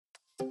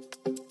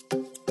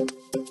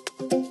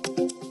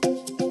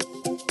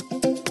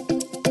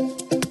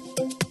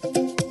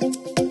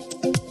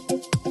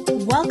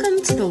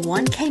the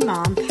 1K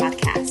Mom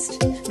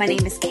podcast. My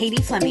name is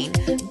Katie Fleming,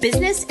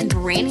 business and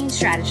branding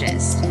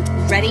strategist,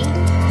 ready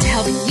to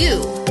help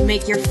you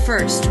make your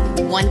first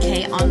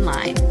 1K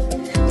online.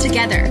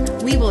 Together,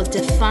 we will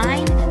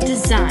define,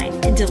 design,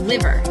 and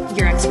deliver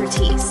your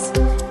expertise.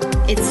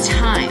 It's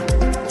time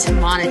to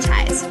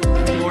monetize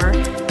your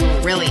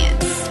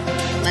brilliance.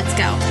 Let's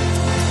go.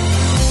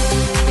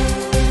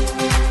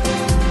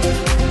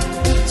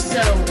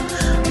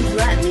 So,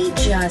 let me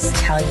just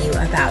tell you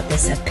about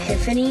this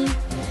epiphany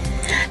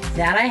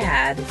that I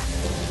had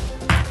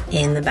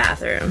in the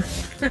bathroom.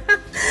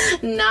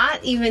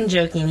 Not even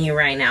joking you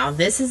right now.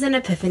 This is an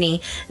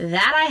epiphany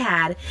that I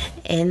had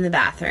in the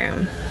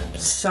bathroom.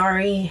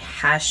 Sorry,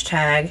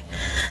 hashtag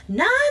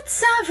not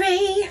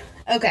sorry.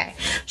 Okay,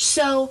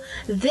 so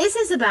this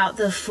is about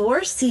the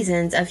 4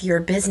 seasons of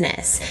your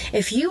business.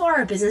 If you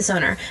are a business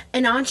owner,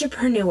 an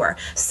entrepreneur,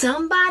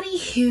 somebody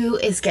who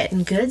is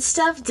getting good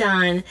stuff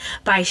done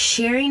by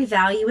sharing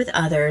value with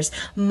others,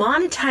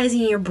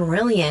 monetizing your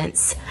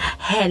brilliance.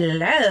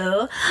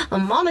 Hello,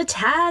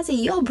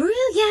 monetizing your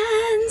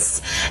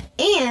brilliance.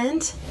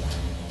 And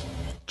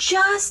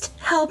just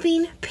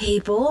helping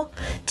people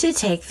to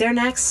take their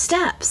next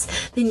steps,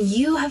 then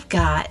you have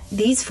got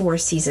these 4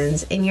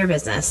 seasons in your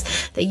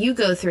business that you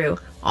go through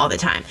all the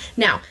time.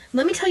 Now,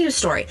 let me tell you a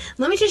story.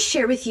 Let me just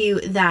share with you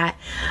that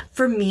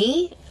for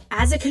me,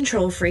 as a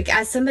control freak,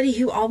 as somebody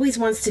who always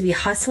wants to be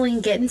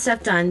hustling, getting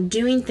stuff done,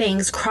 doing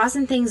things,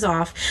 crossing things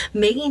off,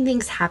 making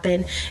things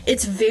happen,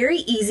 it's very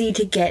easy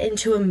to get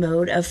into a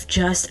mode of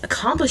just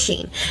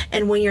accomplishing.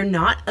 And when you're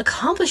not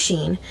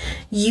accomplishing,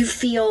 you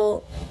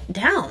feel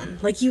down.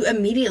 Like you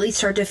immediately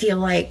start to feel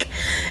like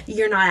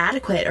you're not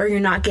adequate, or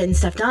you're not getting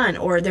stuff done,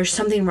 or there's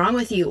something wrong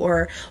with you,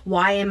 or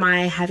why am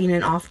I having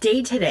an off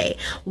day today?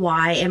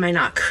 Why am I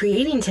not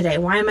creating today?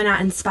 Why am I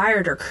not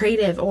inspired or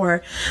creative?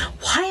 Or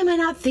why am I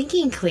not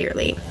thinking clearly?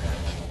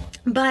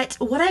 But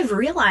what I've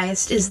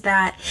realized is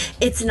that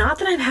it's not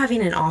that I'm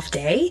having an off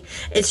day.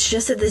 It's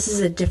just that this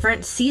is a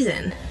different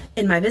season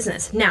in my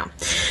business. Now,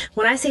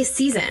 when I say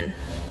season,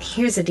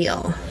 here's the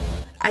deal.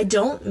 I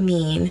don't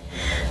mean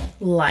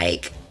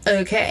like,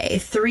 okay,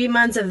 3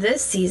 months of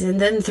this season,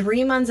 then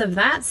 3 months of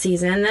that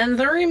season, then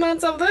 3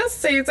 months of this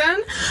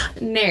season.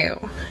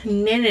 No.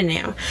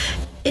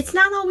 It's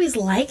not always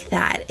like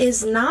that.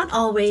 It's not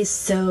always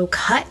so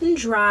cut and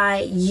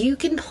dry. You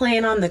can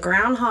plan on the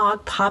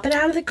groundhog popping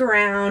out of the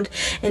ground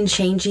and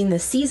changing the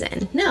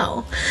season.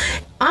 No.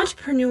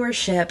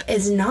 Entrepreneurship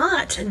is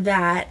not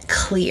that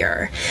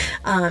clear.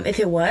 If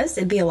it was,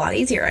 it'd be a lot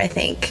easier, I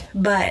think.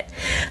 But,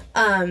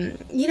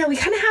 we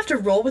kind of have to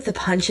roll with the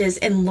punches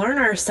and learn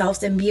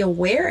ourselves and be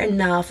aware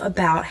enough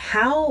about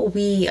how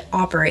we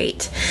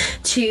operate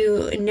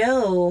to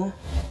know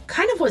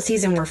kind of what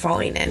season we're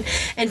falling in.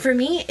 And for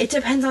me, it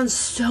depends on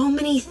so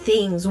many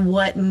things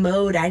what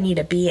mode I need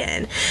to be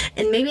in.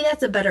 And maybe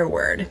that's a better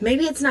word.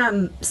 Maybe it's not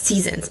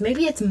seasons.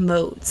 Maybe it's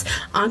modes.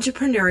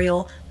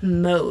 Entrepreneurial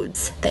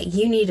modes that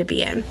you need to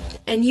be in.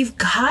 And you've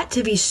got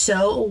to be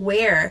so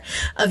aware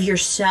of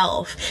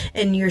yourself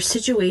and your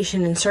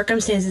situation and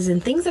circumstances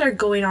and things that are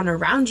going on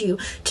around you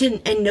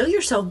and know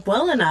yourself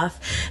well enough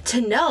to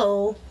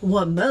know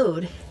what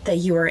mode that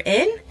you are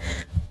in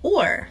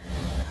or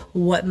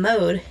what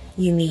mode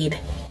you need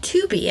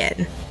to be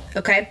in.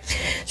 Okay,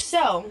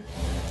 so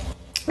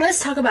let's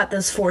talk about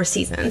those 4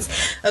 seasons.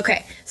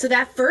 Okay, so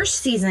that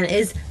first season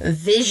is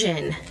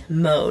vision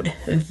mode,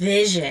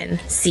 vision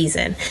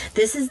season.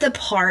 This is the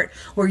part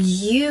where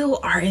you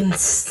are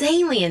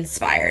insanely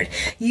inspired.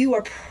 You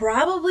are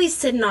probably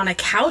sitting on a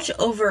couch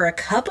over a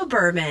cup of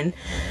bourbon.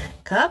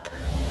 Cup.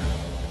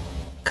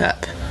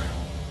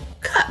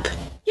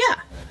 Yeah,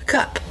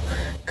 cup.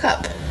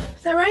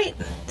 Is that right?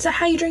 Is that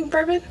how you drink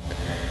bourbon?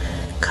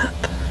 Cup.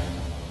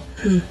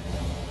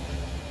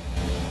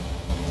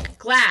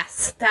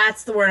 Glass.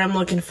 That's the word I'm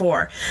looking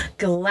for.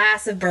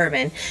 Glass of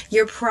bourbon.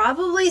 You're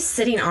probably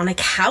sitting on a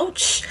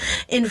couch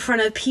in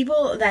front of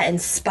people that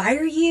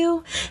inspire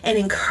you and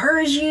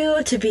encourage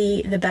you to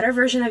be the better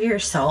version of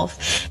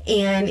yourself.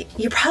 And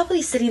you're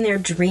probably sitting there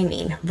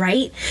dreaming,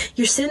 right?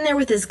 You're sitting there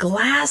with this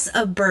glass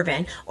of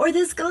bourbon or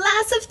this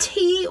glass of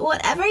tea,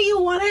 whatever you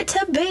want it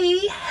to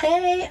be.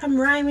 Hey, I'm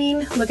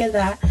rhyming. Look at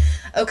that.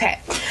 Okay.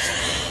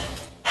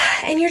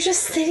 And you're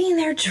just sitting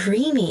there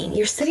dreaming.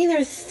 You're sitting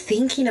there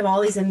thinking of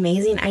all these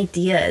amazing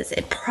ideas.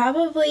 It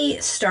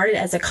probably started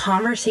as a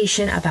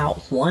conversation about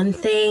one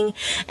thing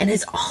and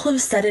has all of a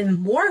sudden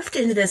morphed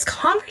into this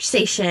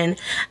conversation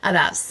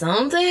about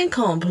something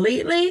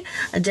completely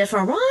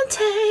different.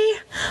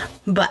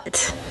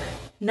 But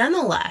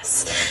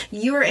nonetheless,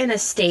 you are in a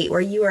state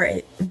where you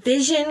are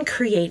vision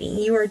creating.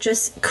 You are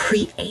just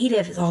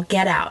creative as all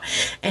get out.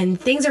 And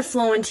things are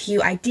flowing to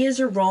you. Ideas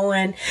are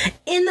rolling.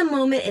 In the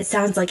moment, it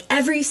sounds like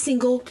every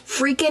single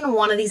freaking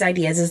one of these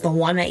ideas is the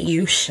one that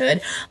you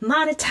should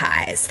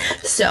monetize.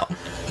 So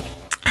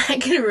I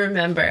can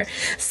remember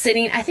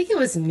sitting, I think it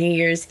was New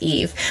Year's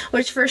Eve,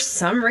 which for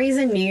some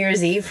reason, New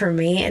Year's Eve for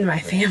me and my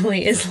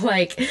family is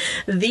like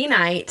the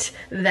night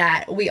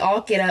that we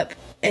all get up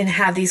and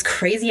have these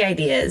crazy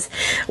ideas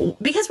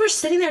because we're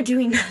sitting there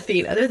doing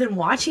nothing other than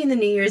watching the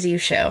New Year's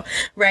Eve show,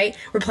 right?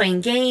 We're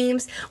playing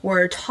games,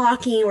 we're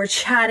talking, we're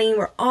chatting,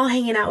 we're all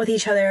hanging out with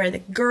each other. The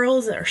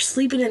girls are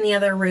sleeping in the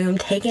other room,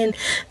 taking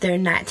their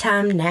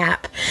nighttime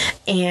nap,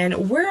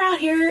 and we're out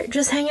here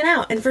just hanging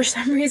out. And for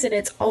some reason,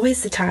 it's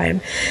always the time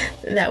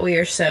that we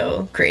are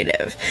so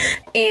creative.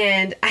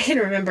 And I can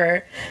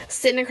remember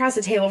sitting across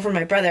the table from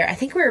my brother. I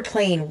think we were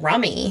playing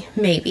Rummy,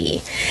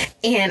 maybe.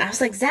 And I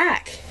was like,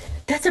 Zach,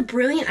 that's a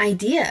brilliant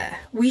idea.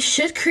 We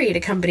should create a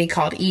company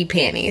called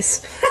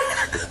ePanties.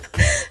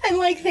 I'm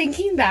like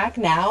thinking back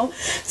now,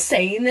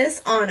 saying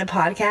this on a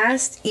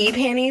podcast,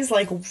 ePanties,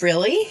 like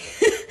really?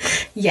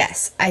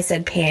 Yes, I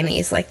said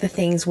panties, like the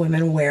things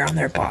women wear on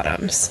their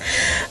bottoms.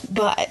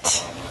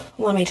 But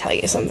let me tell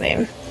you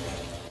something.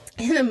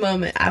 In the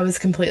moment, I was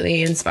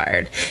completely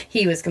inspired.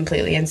 He was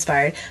completely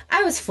inspired.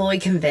 I was fully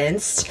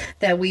convinced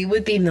that we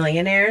would be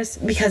millionaires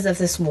because of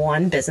this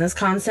one business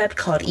concept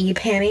called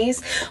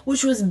ePanties,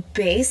 which was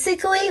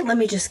basically, let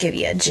me just give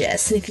you a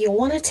gist. And if you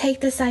want to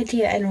take this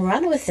idea and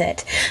run with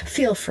it,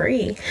 feel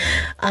free.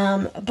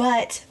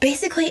 But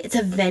basically, it's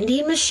a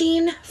vending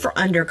machine for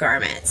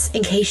undergarments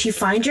in case you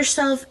find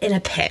yourself in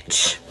a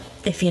pinch,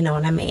 if you know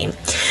what I mean.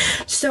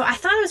 So I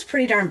thought it was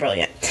pretty darn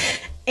brilliant.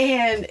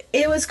 And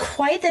it was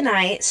quite the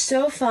night,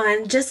 so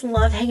fun, just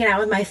love hanging out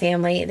with my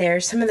family. They're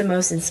some of the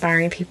most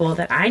inspiring people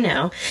that I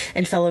know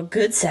and fellow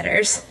good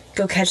setters.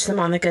 Go catch them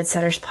on the Good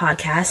Setters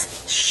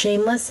podcast.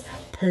 Shameless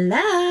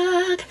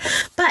plug.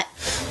 But,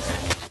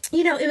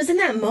 you know, it was in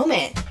that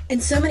moment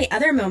and so many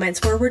other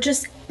moments where we're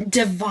just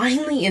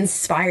divinely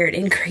inspired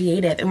and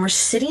creative. And we're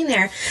sitting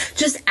there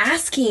just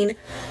asking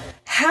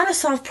how to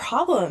solve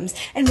problems,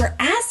 and we're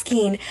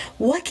asking,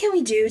 what can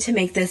we do to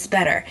make this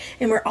better?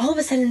 And we're all of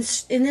a sudden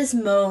in this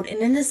mode and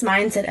in this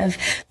mindset of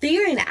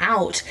figuring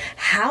out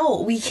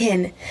how we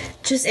can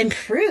just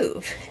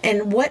improve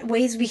and what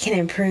ways we can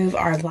improve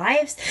our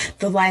lives,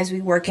 the lives we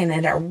work in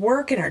at our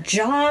work and our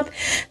job,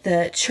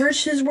 the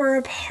churches we're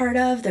a part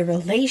of, the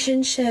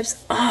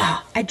relationships.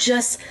 I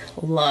just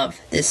love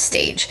this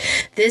stage.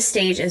 This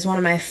stage is one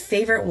of my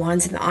favorite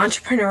ones in the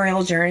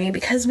entrepreneurial journey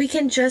because we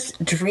can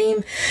just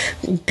dream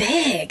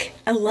big.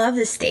 I love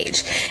this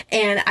stage,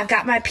 and I've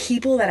got my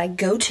people that I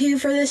go to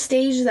for this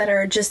stage that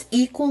are just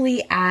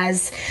equally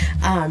as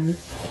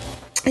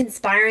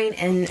inspiring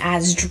and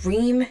as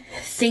dream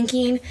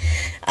thinking.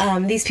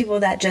 These people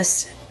that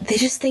they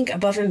just think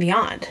above and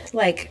beyond.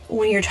 Like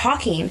when you're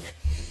talking,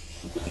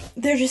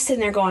 they're just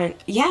sitting there going,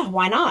 yeah,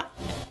 why not?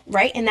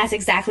 Right? And that's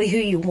exactly who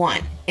you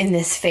want in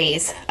this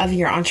phase of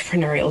your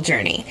entrepreneurial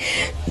journey.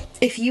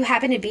 If you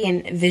happen to be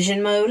in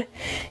vision mode,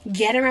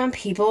 get around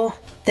people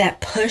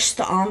that push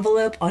the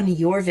envelope on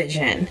your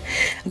vision.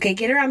 Okay,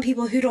 get around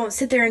people who don't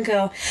sit there and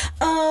go,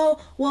 oh,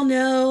 well,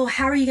 no,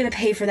 how are you going to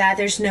pay for that?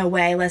 There's no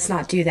way. Let's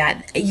not do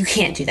that. You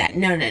can't do that.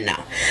 No.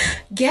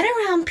 Get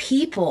around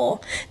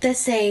people that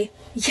say,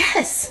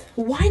 yes,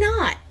 why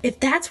not?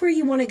 If that's where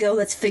you want to go,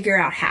 let's figure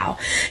out how.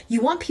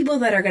 You want people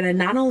that are going to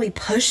not only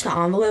push the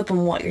envelope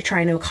on what you're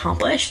trying to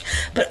accomplish,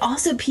 but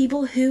also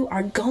people who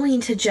are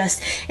going to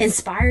just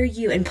inspire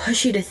you and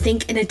push you to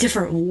think in a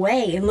different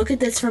way and look at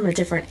this from a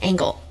different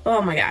angle.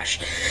 Oh my gosh,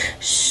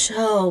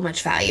 so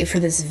much value for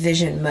this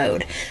vision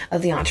mode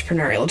of the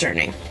entrepreneurial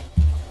journey.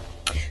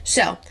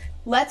 So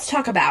let's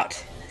talk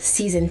about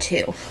season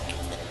 2.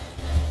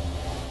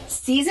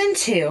 Season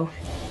 2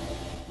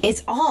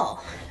 is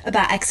all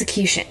about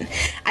execution.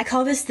 I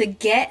call this the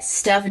get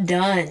stuff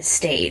done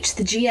stage,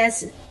 the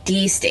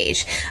GSD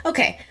stage.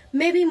 Okay,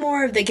 maybe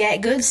more of the get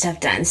good stuff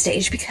done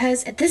stage,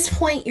 because at this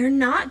point you're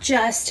not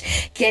just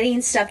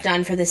getting stuff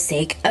done for the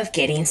sake of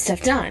getting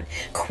stuff done,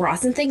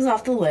 crossing things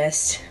off the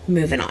list,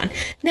 moving on.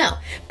 No,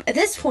 at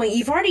this point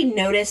you've already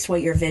noticed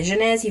what your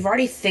vision is, you've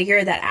already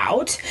figured that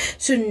out,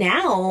 so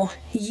now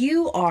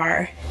you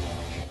are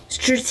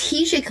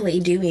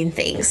strategically doing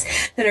things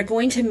that are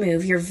going to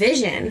move your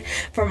vision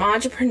from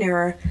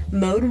entrepreneur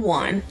mode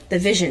 1, the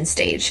vision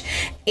stage,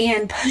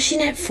 and pushing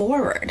it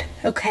forward,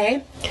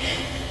 okay?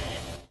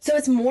 So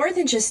it's more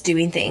than just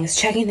doing things,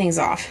 checking things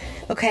off,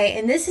 okay?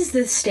 And this is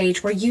the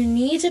stage where you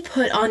need to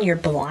put on your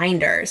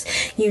blinders.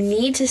 You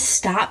need to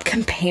stop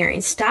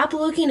comparing. Stop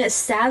looking at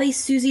Sally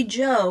Susie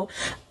Joe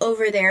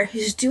over there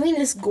who's doing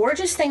this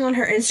gorgeous thing on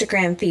her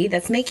Instagram feed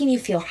that's making you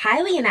feel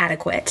highly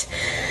inadequate.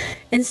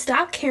 And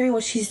stop caring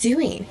what she's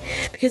doing,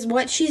 because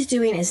what she's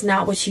doing is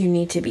not what you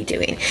need to be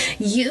doing.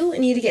 You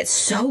need to get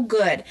so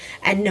good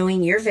at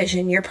knowing your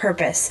vision, your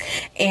purpose,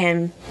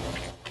 and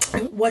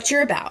what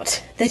you're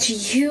about that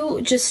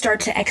you just start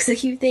to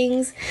execute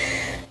things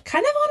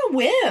kind of on a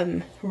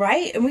whim,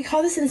 right? And we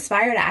call this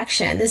inspired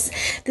action.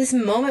 This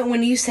moment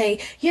when you say,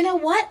 you know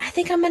what? I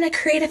think I'm going to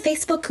create a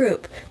Facebook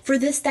group for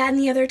this, that, and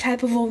the other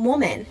type of a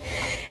woman.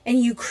 And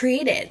you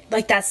create it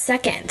like that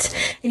second.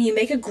 And you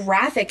make a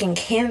graphic in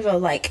Canva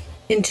like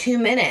in 2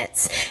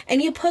 minutes,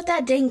 and you put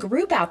that dang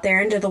group out there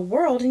into the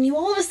world, and you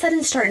all of a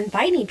sudden start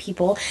inviting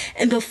people,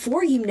 and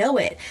before you know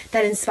it,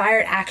 that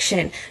inspired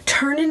action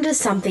turned into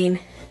something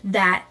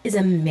that is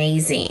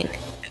amazing.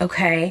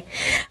 Okay.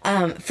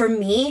 For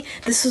me,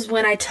 this was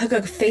when I took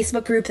a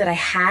Facebook group that I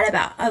had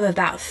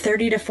about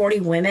 30 to 40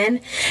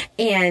 women,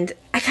 and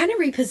I kind of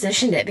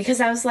repositioned it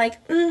because I was like,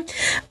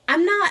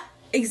 I'm not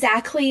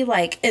exactly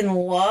like in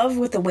love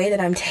with the way that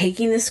I'm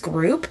taking this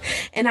group,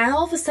 and I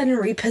all of a sudden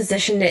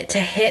repositioned it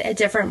to hit a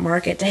different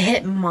market, to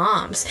hit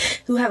moms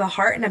who have a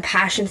heart and a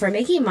passion for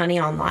making money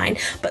online,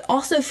 but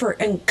also for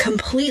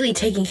completely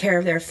taking care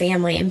of their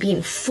family and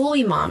being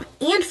fully mom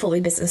and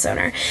fully business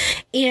owner.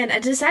 And I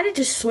decided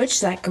to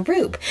switch that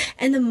group,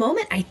 and the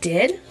moment I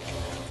did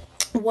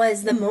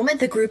was the moment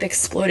the group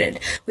exploded.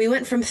 We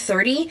went from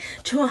 30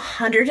 to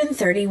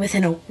 130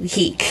 within a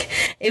week.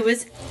 It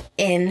was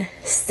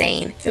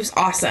insane. It was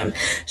awesome.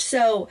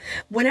 So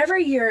whenever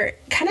you're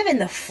kind of in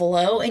the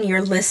flow and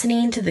you're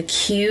listening to the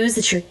cues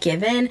that you're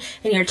given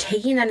and you're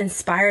taking that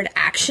inspired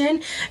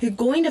action, you're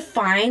going to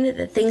find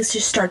that things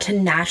just start to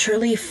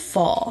naturally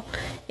fall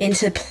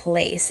into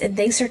place and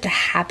things start to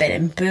happen,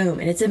 and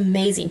boom, and it's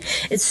amazing.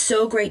 It's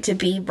so great to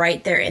be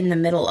right there in the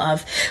middle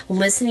of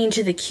listening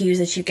to the cues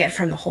that you get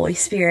from the Holy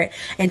Spirit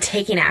and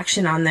taking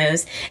action on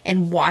those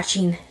and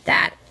watching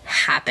that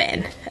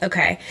happen.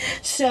 Okay.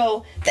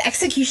 So the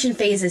execution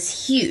phase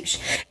is huge.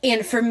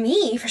 And for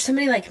me, for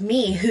somebody like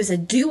me who's a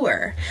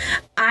doer,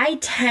 I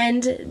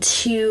tend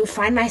to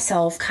find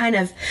myself kind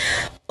of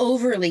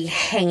overly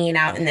hanging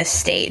out in this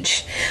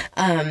stage.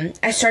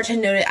 I start to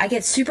notice I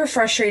get super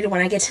frustrated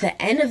when I get to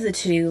the end of the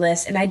to-do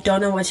list and I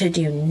don't know what to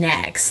do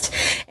next.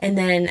 And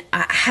then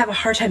I have a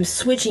hard time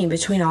switching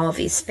between all of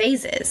these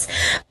phases.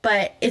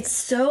 But it's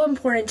so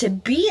important to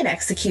be in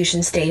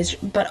execution stage,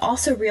 but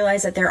also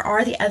realize that there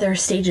are the other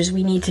stages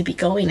we need to be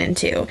going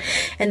into,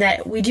 and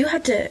that we do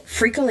have to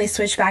frequently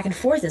switch back and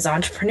forth as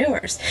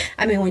entrepreneurs.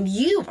 I mean, when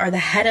you are the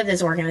head of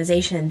this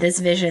organization, this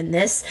vision,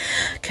 this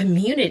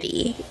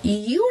community,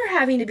 you are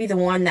having to be the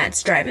one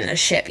that's driving the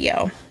ship,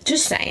 yo.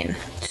 Just saying.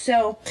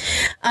 So,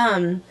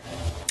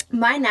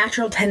 my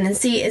natural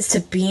tendency is to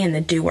be in the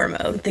doer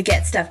mode, the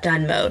get stuff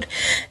done mode.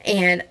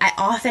 And I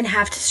often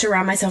have to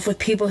surround myself with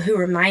people who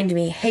remind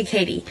me, hey,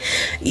 Katie,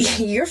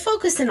 you're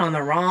focusing on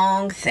the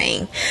wrong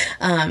thing.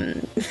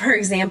 For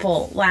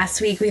example,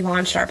 last week we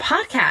launched our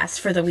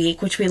podcast for the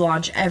week, which we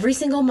launch every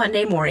single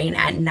Monday morning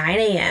at 9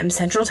 a.m.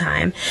 Central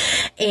Time.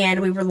 And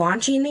we were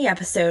launching the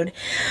episode.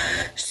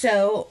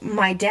 So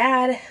I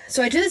do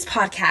this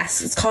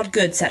podcast. It's called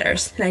Good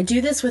Setters. And I do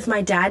this with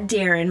my dad,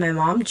 Darren, my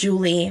mom,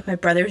 Julie, my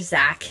brother,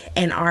 Zach,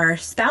 and our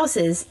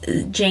spouses,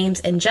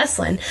 James and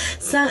Jesslyn,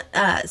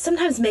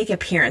 sometimes make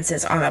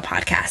appearances on the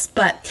podcast.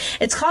 But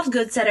it's called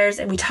Good Setters,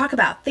 and we talk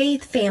about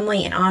faith,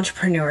 family, and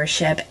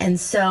entrepreneurship. And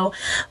so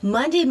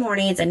Monday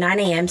mornings at 9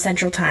 a.m.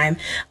 Central Time,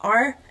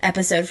 our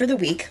episode for the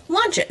week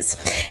launches.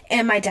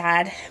 And my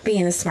dad,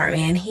 being the smart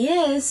man he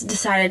is,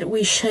 decided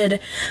we should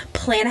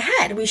plan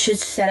ahead. We should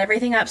set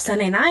everything up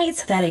Sunday night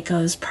so that it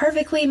goes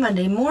perfectly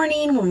Monday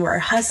morning when we're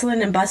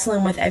hustling and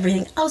bustling with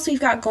everything else we've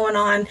got going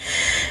on.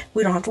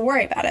 We don't have to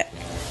worry about it.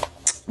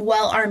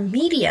 Well, our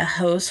media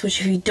host,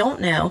 which if you don't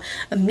know,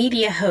 a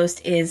media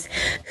host is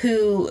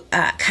who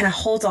kind of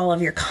holds all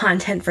of your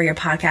content for your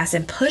podcast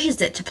and pushes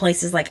it to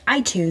places like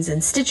iTunes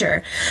and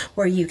Stitcher,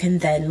 where you can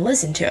then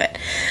listen to it.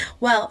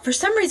 Well, for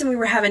some reason, we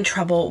were having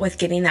trouble with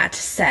getting that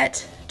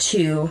set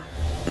to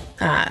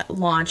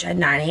launch at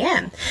 9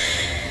 a.m.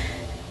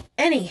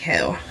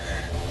 Anywho,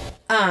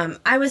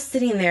 I was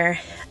sitting there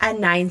at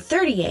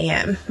 9:30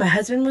 a.m. My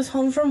husband was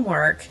home from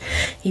work.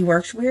 He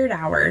works weird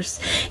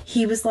hours.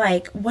 He was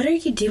like, what are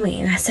you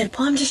doing? And I said,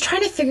 well, I'm just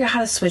trying to figure out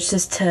how to switch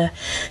this to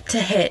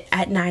hit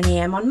at 9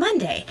 a.m. on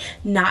Monday,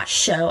 not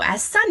show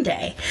as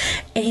Sunday.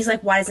 And he's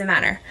like, why does it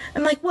matter?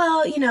 I'm like,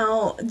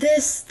 well,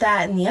 this,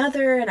 that, and the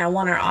other, and I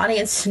want our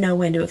audience to know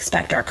when to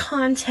expect our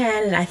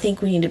content, and I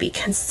think we need to be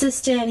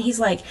consistent. He's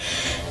like,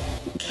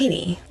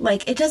 Katie,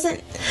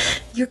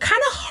 you're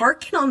kind of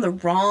harking on the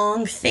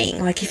wrong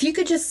thing. Like, if you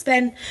could just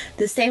spend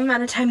the same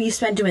amount of time you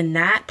spend doing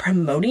that,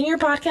 promoting your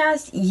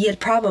podcast, you'd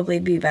probably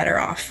be better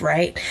off,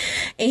 right?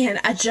 And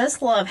I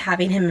just love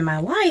having him in my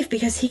life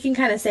because he can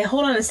kind of say,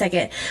 hold on a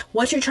second,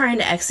 what you're trying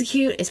to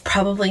execute is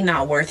probably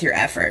not worth your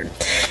effort.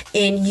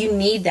 And you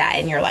need that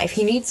in your life.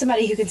 You need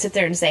somebody who can sit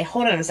there and say,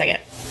 hold on a second,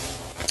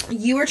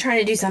 you are trying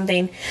to do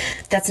something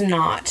that's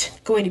not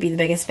going to be the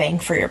biggest bang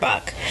for your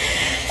buck.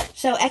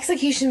 So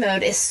execution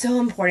mode is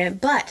so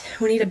important, but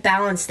we need to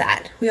balance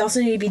that. We also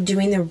need to be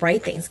doing the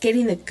right things,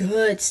 getting the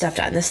good stuff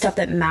done, the stuff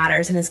that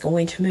matters and is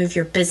going to move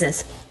your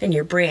business and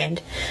your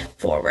brand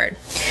forward.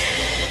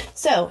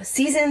 So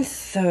season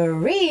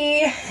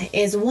 3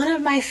 is one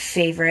of my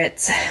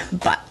favorites,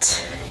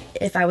 but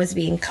if I was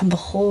being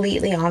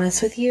completely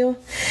honest with you,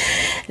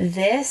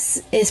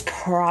 this is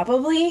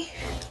probably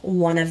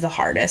one of the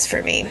hardest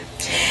for me,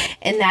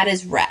 and that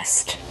is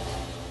rest.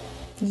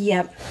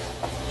 Yep.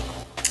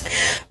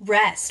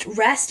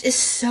 Rest is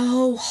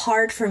so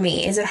hard for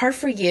me. Is it hard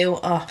for you?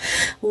 Oh,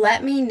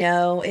 let me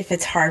know if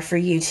it's hard for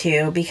you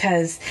too,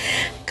 because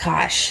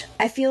gosh,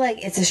 I feel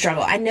like it's a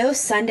struggle. I know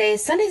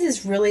Sundays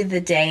is really the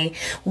day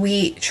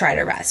we try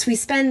to rest. We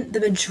spend the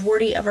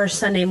majority of our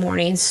Sunday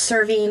mornings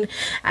serving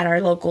at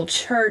our local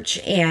church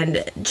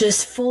and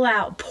just full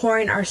out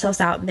pouring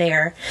ourselves out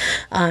there,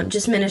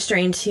 just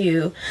ministering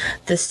to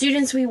the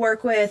students we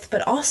work with,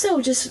 but also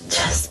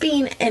just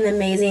being an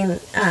amazing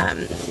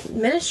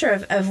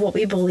minister of what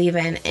we believe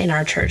in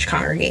our church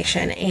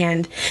congregation.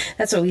 And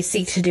that's what we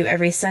seek to do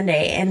every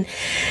Sunday. And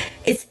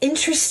it's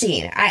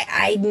interesting.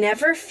 I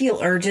never feel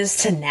urges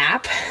to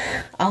nap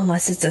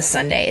unless it's a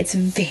Sunday. It's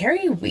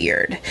very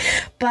weird.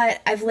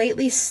 But I've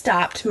lately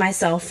stopped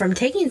myself from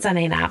taking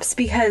Sunday naps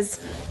because,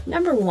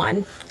 number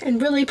one,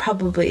 and really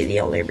probably the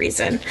only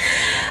reason,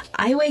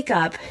 I wake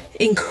up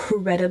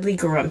incredibly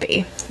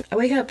grumpy. I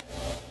wake up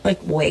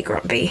like way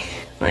grumpy.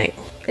 Like,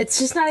 it's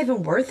just not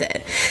even worth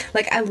it.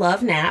 Like, I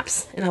love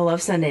naps and I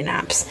love Sunday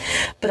naps,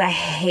 but I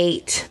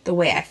hate the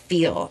way I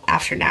feel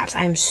after naps.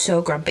 I am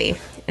so grumpy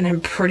and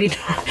I'm pretty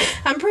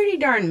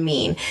darn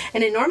mean.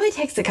 And it normally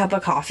takes a cup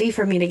of coffee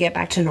for me to get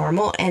back to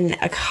normal. And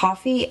a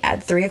coffee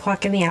at 3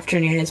 o'clock in the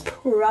afternoon is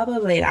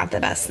probably not the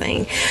best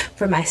thing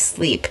for my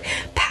sleep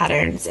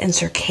patterns and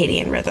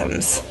circadian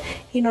rhythms.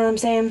 You know what I'm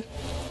saying?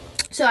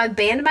 So I've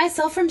banned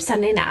myself from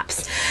Sunday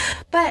naps.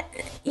 But,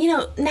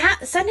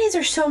 Sundays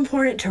are so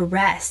important to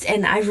rest.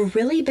 And I've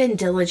really been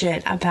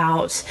diligent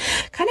about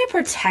kind of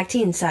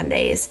protecting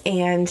Sundays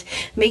and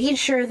making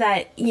sure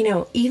that,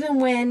 even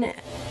when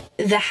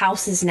the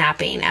house is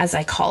napping, as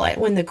I call it,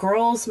 when the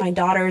girls, my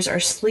daughters, are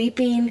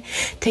sleeping,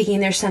 taking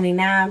their Sunday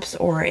naps,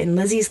 or in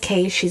Lizzie's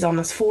case, she's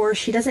almost 4,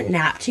 she doesn't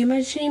nap too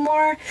much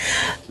anymore.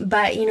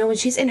 But, when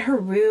she's in her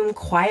room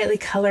quietly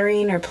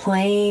coloring or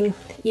playing,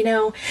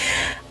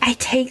 I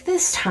take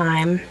this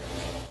time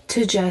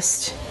to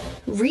just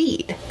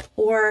read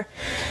or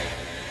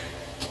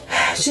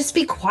just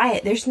be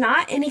quiet. There's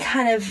not any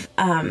kind of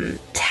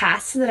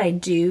tasks that I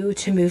do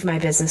to move my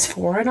business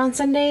forward on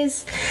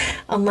Sundays,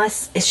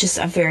 unless it's just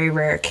a very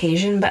rare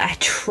occasion. But I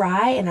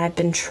try, and I've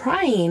been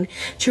trying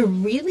to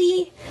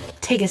really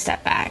take a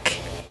step back.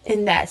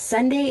 And that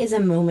Sunday is a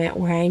moment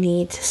where I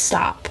need to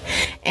stop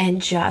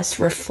and just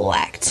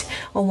reflect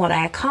on what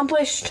I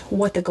accomplished,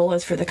 what the goal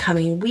is for the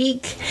coming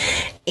week,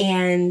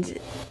 and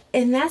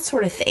that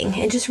sort of thing,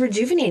 and just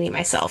rejuvenating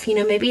myself.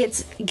 Maybe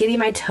it's getting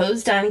my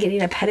toes done,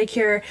 getting a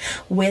pedicure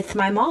with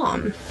my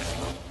mom,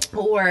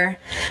 or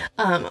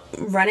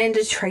run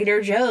into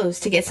Trader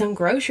Joe's to get some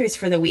groceries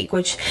for the week,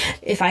 which,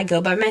 if I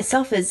go by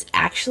myself, is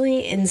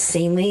actually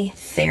insanely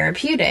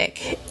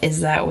therapeutic.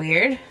 Is that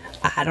weird?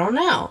 I don't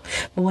know.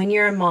 But when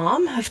you're a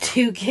mom of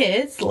 2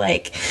 kids,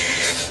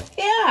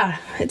 yeah,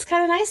 it's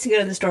kind of nice to go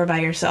to the store by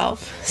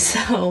yourself.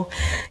 So,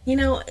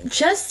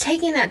 just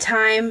taking that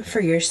time for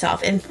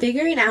yourself and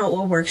figuring out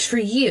what works for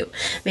you.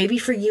 Maybe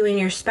for you and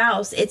your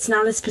spouse, it's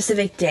not a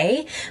specific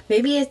day.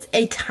 Maybe it's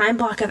a time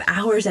block of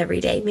hours every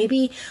day.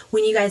 Maybe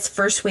when you guys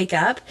first wake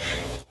up,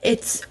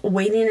 it's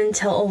waiting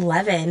until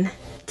 11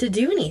 to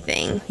do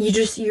anything. You're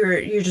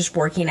just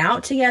working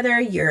out together,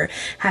 you're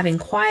having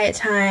quiet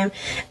time,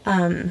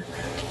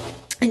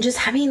 and just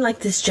having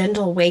this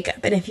gentle wake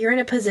up. And if you're in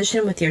a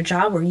position with your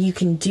job where you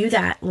can do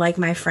that, like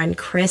my friend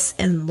Chris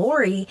and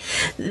Lori,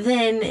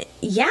 then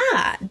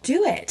yeah,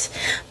 do it.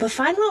 But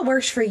find what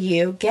works for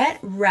you. Get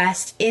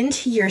rest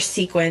into your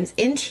sequence,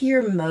 into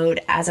your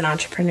mode as an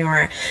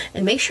entrepreneur,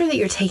 and make sure that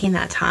you're taking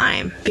that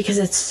time, because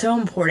it's so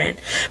important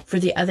for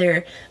the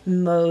other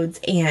modes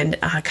and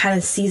kind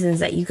of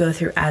seasons that you go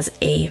through as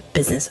a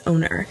business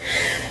owner.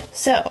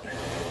 So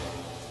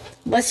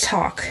let's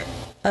talk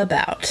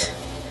about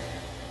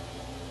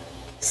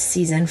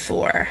season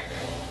 4.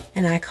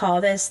 And I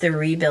call this the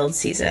rebuild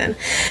season.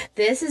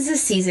 This is a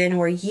season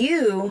where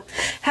you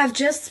have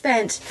just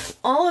spent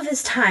all of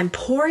this time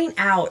pouring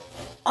out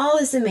all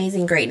this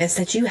amazing greatness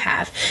that you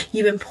have.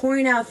 You've been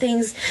pouring out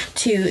things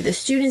to the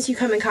students you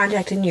come in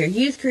contact in your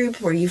youth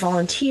group where you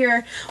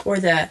volunteer, or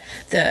the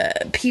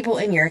people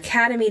in your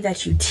academy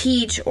that you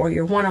teach, or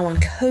your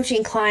one-on-one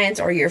coaching clients,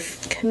 or your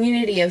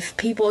community of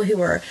people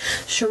who are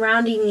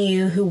surrounding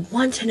you who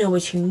want to know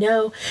what you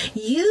know.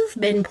 You've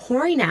been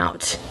pouring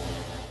out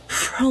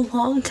for a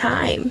long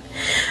time.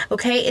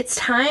 Okay, it's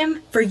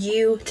time for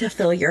you to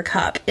fill your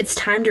cup. It's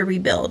time to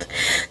rebuild.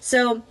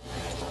 So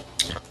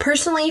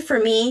personally, for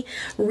me,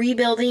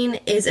 rebuilding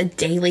is a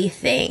daily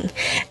thing.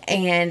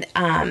 And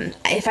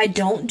if I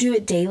don't do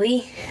it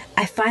daily,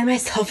 I find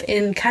myself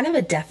in kind of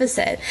a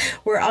deficit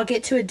where I'll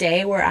get to a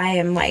day where I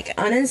am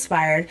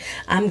uninspired.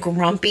 I'm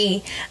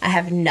grumpy. I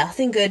have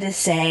nothing good to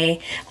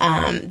say.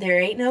 There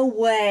ain't no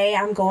way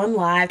I'm going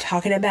live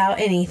talking about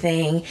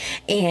anything.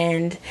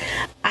 And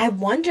I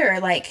wonder,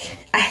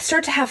 I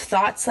start to have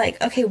thoughts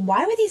okay,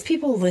 why would these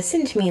people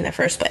listen to me in the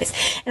first place?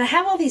 And I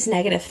have all these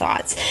negative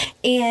thoughts.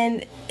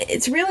 And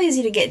it's really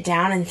easy to get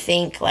down and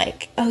think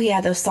oh yeah,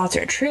 those thoughts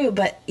are true.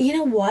 But you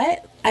know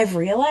what I've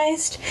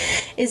realized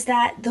is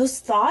that those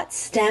thoughts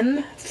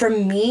stem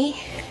from me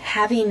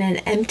having an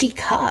empty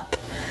cup.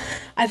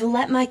 I've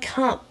let my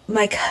cup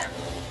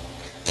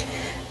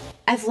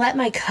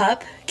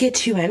get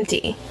too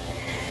empty.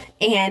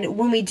 And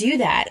when we do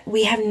that,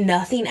 we have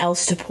nothing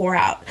else to pour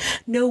out.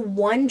 No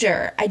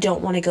wonder I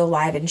don't want to go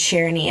live and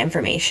share any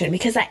information,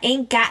 because I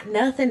ain't got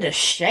nothing to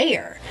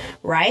share,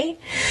 right?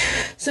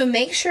 So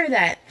make sure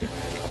that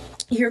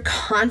you're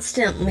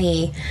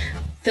constantly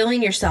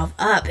filling yourself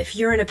up if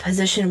you're in a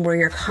position where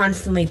you're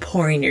constantly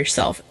pouring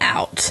yourself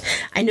out.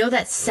 I know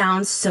that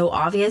sounds so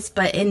obvious,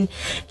 but in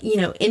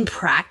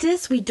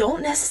practice, we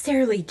don't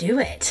necessarily do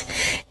it.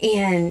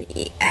 And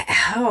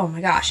oh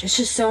my gosh, it's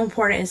just so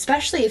important,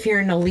 especially if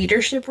you're in a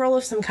leadership role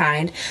of some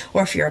kind,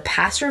 or if you're a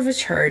pastor of a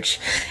church,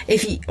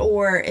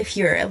 if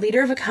you're a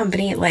leader of a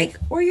company,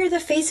 or you're the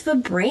face of a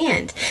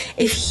brand.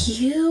 If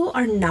you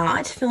are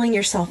not filling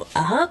yourself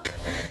up,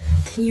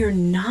 then you're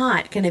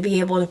not going to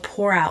be able to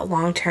pour out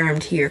long-term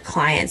to your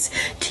clients,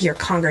 to your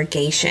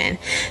congregation,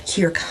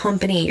 to your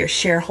company, your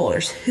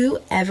shareholders,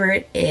 whoever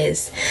it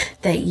is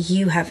that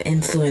you have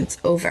influence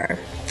over.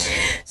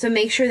 So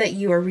make sure that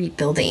you are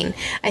rebuilding.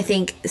 I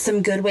think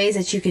some good ways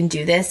that you can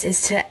do this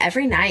is to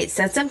every night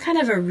set some kind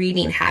of a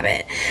reading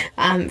habit.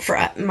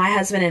 For my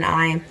husband and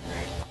I,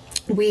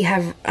 we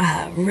have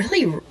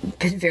really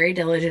been very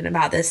diligent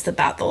about this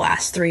about the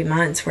last 3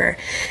 months, where,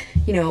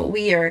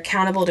 we are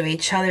accountable to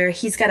each other.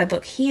 He's got a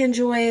book he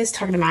enjoys,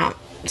 talking about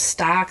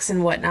stocks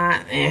and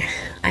whatnot. I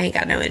ain't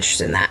got no interest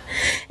in that.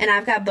 And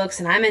I've got books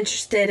and I'm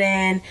interested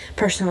in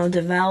personal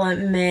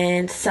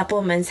development,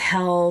 supplements,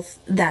 health,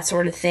 that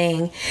sort of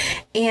thing.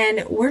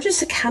 And we're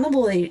just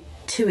accountable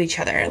to each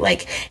other.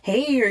 Like,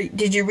 hey,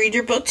 did you read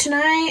your book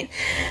tonight?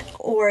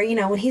 Or,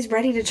 when he's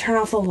ready to turn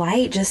off the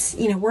light, just,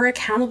 we're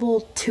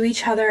accountable to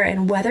each other.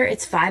 And whether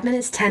it's 5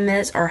 minutes, 10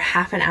 minutes, or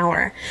half an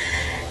hour,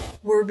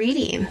 we're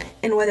reading.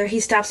 And whether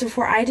he stops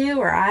before I do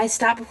or I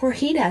stop before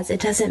he does, it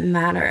doesn't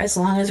matter, as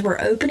long as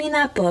we're opening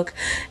that book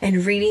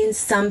and reading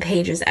some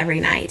pages every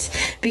night.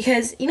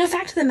 Because,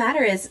 fact of the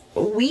matter is,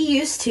 we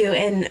used to,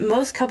 and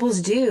most couples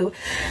do,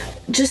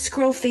 just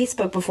scroll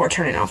Facebook before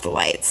turning off the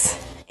lights.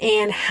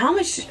 And how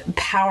much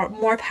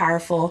more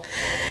powerful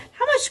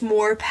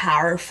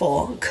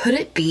could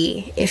it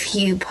be if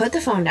you put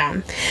the phone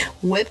down,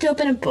 whipped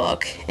open a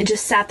book, and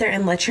just sat there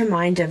and let your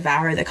mind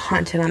devour the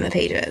content on the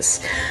pages?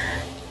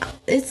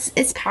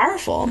 It's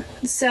powerful.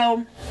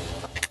 So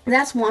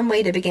that's one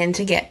way to begin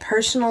to get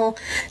personal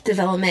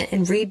development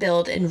and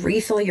rebuild and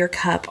refill your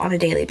cup on a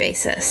daily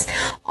basis.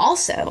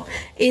 Also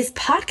is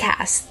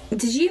podcasts.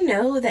 Did you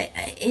know that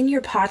in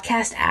your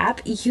podcast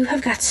app, you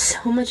have got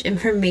so much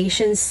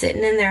information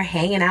sitting in there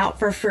hanging out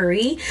for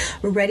free,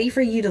 ready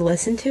for you to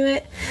listen to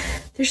it?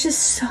 There's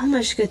just so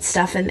much good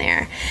stuff in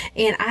there.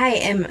 And I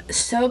am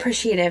so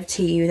appreciative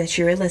to you that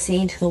you're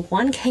listening to the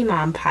 1K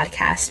Mom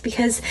podcast,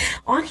 because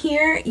on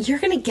here, you're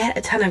going to get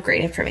a ton of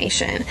great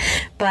information,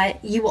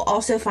 but you will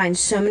also find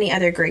so many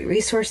other great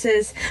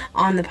resources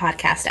on the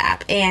podcast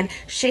app. And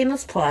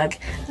shameless plug,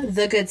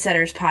 the Good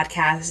Setters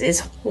podcast is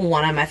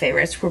one of my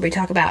favorites, where we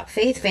talk about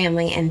faith,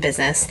 family, and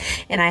business.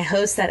 And I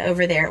host that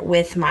over there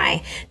with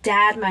my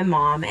dad, my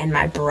mom, and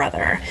my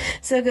brother.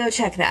 So go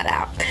check that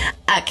out.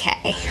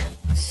 Okay.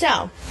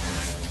 So,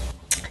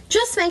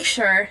 just make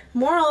sure,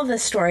 moral of the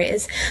story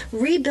is,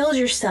 rebuild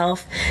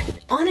yourself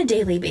on a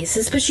daily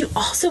basis, but you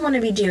also want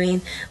to be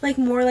doing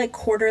more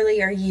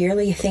quarterly or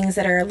yearly things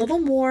that are a little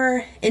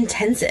more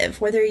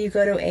intensive, whether you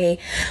go to a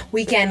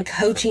weekend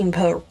coaching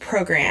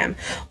program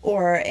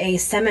or a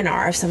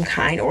seminar of some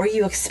kind, or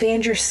you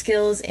expand your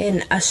skills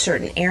in a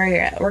certain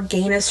area or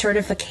gain a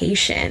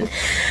certification.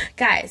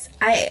 Guys,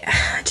 I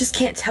just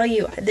can't tell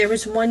you, there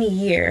was one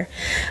year,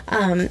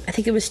 I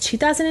think it was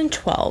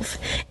 2012,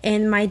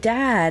 and my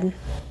dad,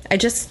 I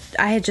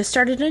had just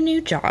started a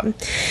new job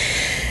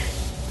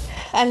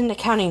at an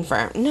accounting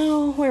firm.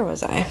 No, where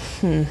was I?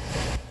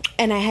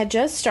 And I had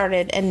just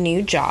started a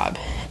new job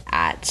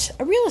at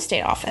a real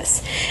estate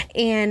office.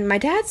 And my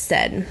dad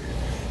said,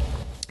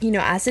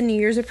 as the new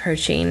year's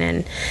approaching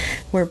and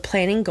we're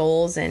planning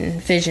goals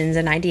and visions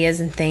and ideas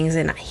and things,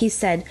 and he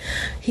said,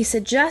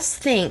 just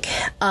think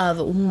of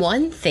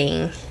one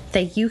thing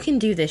that you can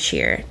do this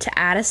year to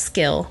add a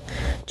skill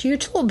to your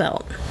tool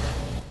belt.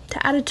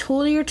 To add a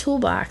tool to your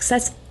toolbox.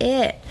 That's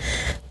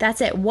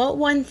it. What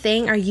one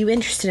thing are you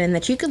interested in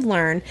that you could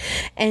learn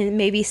and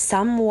maybe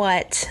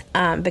somewhat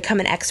become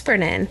an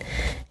expert in,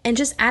 and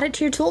just add it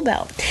to your tool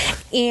belt?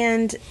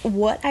 And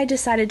what I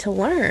decided to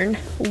learn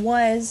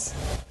was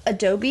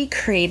Adobe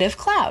Creative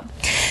Cloud.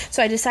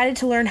 So I decided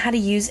to learn how to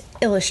use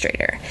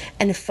Illustrator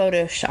and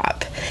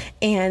Photoshop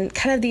and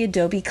kind of the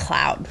Adobe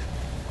Cloud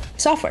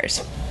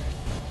softwares,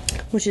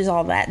 which is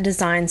all that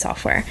design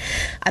software.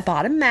 I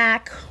bought a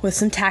Mac with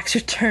some tax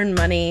return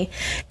money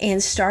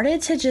and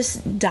started to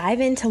just dive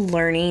into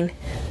learning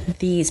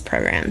these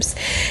programs.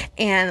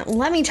 And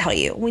let me tell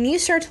you, when you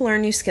start to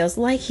learn new skills,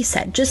 like he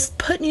said, just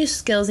put new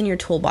skills in your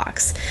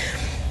toolbox.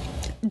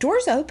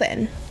 Doors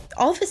open.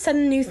 All of a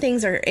sudden, new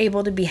things are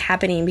able to be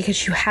happening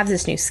because you have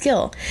this new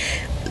skill.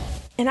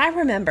 And I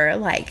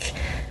remember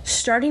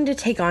starting to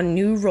take on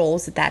new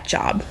roles at that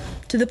job,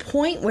 to the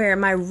point where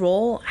my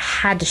role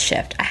had to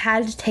shift. I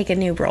had to take a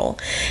new role,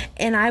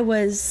 and I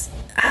was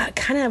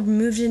kind of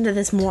moved into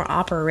this more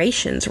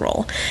operations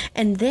role.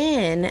 And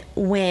then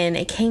when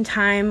it came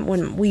time,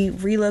 when we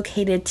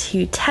relocated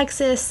to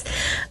Texas,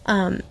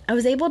 I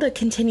was able to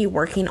continue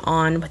working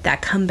on with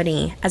that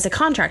company as a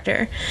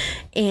contractor,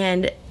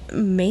 and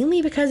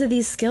mainly because of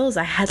these skills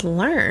I had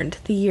learned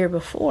the year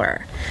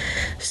before.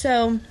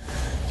 So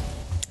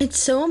it's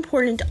so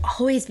important to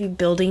always be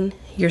building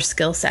your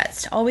skill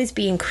sets, to always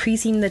be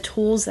increasing the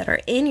tools that are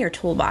in your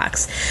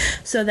toolbox,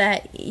 so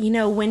that,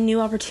 when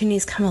new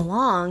opportunities come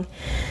along,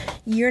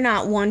 you're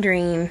not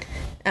wondering,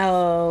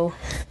 oh,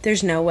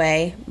 there's no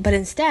way, but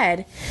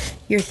instead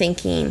you're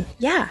thinking,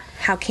 yeah,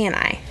 how can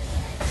I?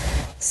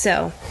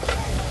 So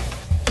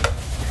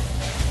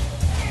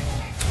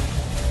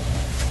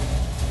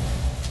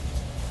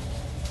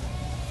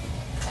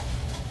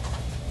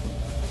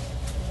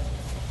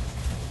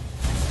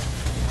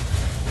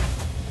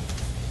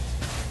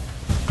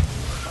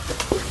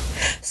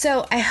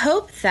I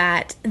hope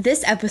that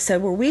this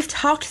episode, where we've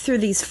talked through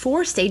these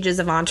 4 stages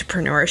of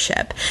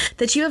entrepreneurship,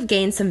 that you have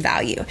gained some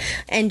value.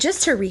 And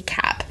just to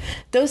recap,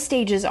 those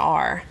stages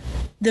are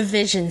the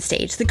vision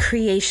stage, the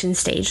creation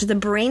stage, the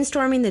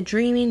brainstorming, the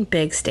dreaming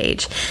big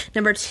stage.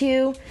 Number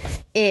 2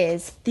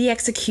 is the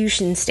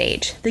execution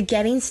stage, the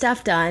getting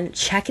stuff done,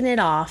 checking it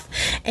off,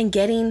 and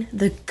getting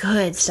the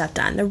good stuff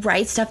done, the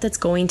right stuff that's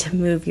going to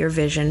move your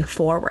vision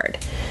forward.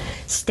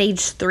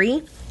 Stage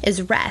 3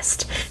 is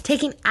rest,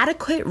 taking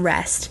adequate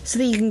rest so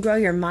that you can grow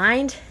your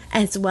mind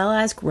as well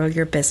as grow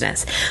your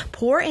business.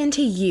 Pour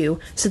into you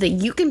so that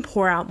you can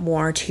pour out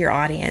more to your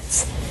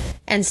audience.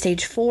 And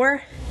stage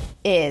 4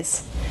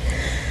 is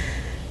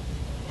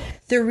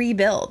the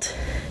rebuild.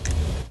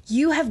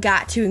 You have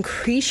got to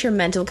increase your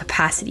mental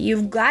capacity.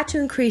 You've got to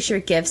increase your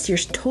gifts, your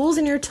tools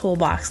in your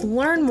toolbox,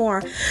 learn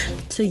more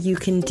so you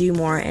can do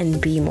more and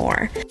be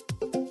more.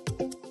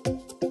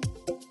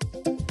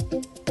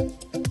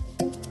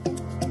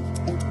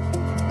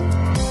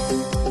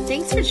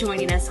 Thanks for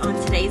joining us on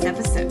today's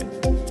episode.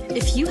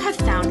 If you have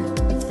found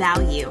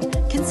value,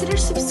 consider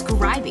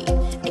subscribing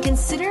and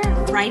consider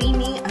writing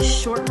me a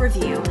short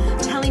review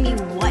telling me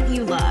what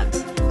you loved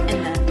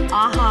and the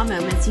aha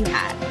moments you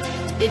had.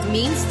 It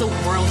means the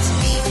world to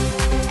me.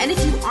 And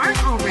if you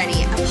aren't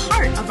already a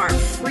part of our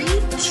free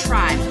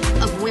tribe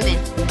of women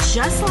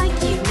just like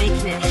you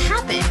making it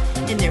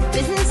happen in their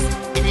business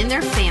and in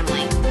their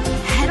family,